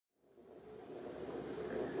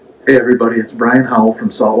Hey everybody, it's Brian Howell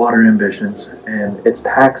from Saltwater Ambitions, and it's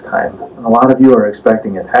tax time, and a lot of you are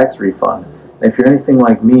expecting a tax refund. And if you're anything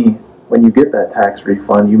like me, when you get that tax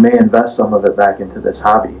refund, you may invest some of it back into this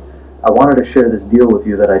hobby. I wanted to share this deal with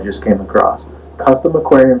you that I just came across.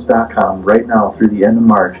 CustomAquariums.com right now through the end of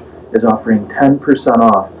March is offering 10%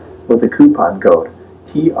 off with a coupon code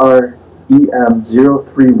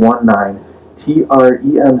TREM0319.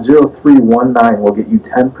 TREM0319 will get you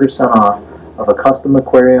 10% off of a custom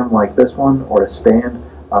aquarium like this one or a stand.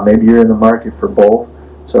 Maybe you're in the market for both.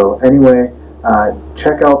 So anyway,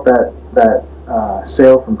 check out that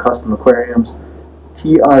sale from Custom Aquariums.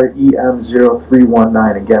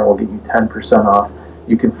 TREM0319 again will get you 10% off.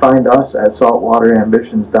 You can find us at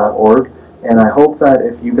saltwaterambitions.org, and I hope that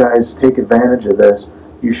if you guys take advantage of this,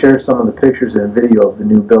 you share some of the pictures and video of the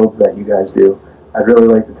new builds that you guys do. I'd really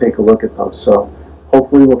like to take a look at those. So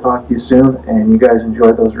hopefully we'll talk to you soon, and you guys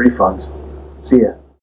enjoy those refunds. See ya.